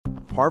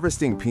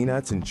Harvesting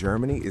peanuts in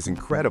Germany is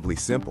incredibly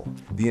simple.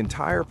 The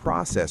entire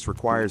process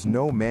requires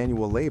no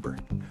manual labor.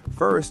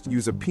 First,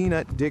 use a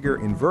peanut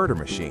digger-inverter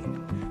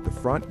machine. The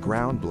front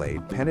ground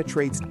blade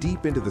penetrates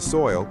deep into the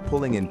soil,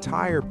 pulling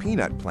entire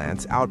peanut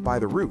plants out by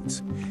the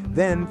roots.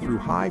 Then, through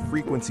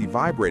high-frequency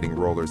vibrating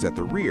rollers at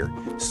the rear,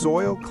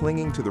 soil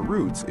clinging to the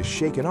roots is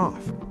shaken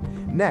off.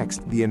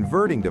 Next, the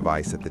inverting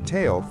device at the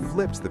tail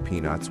flips the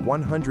peanuts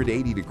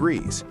 180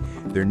 degrees.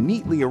 They're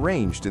neatly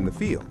arranged in the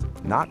field,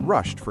 not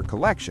rushed for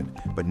collection,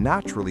 but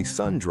naturally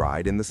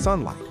sun-dried in the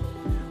sunlight.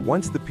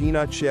 Once the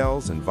peanut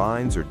shells and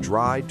vines are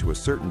dried to a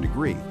certain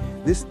degree,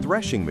 this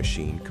threshing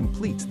machine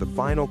completes the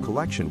final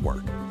collection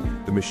work.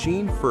 The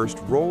machine first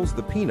rolls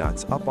the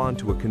peanuts up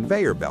onto a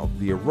conveyor belt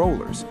via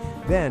rollers.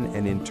 Then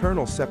an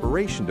internal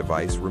separation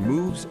device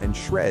removes and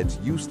shreds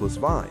useless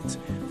vines,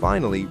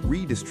 finally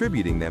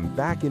redistributing them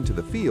back into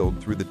the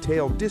field through the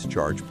tail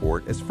discharge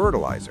port as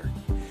fertilizer.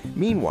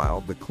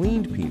 Meanwhile, the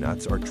cleaned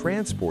peanuts are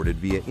transported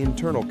via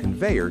internal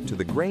conveyor to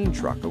the grain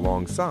truck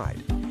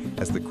alongside.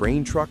 As the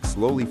grain truck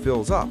slowly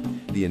fills up,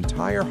 the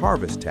entire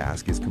harvest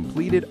task is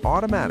completed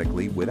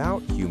automatically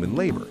without human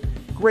labor,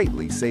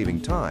 greatly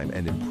saving time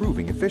and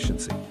improving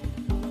efficiency.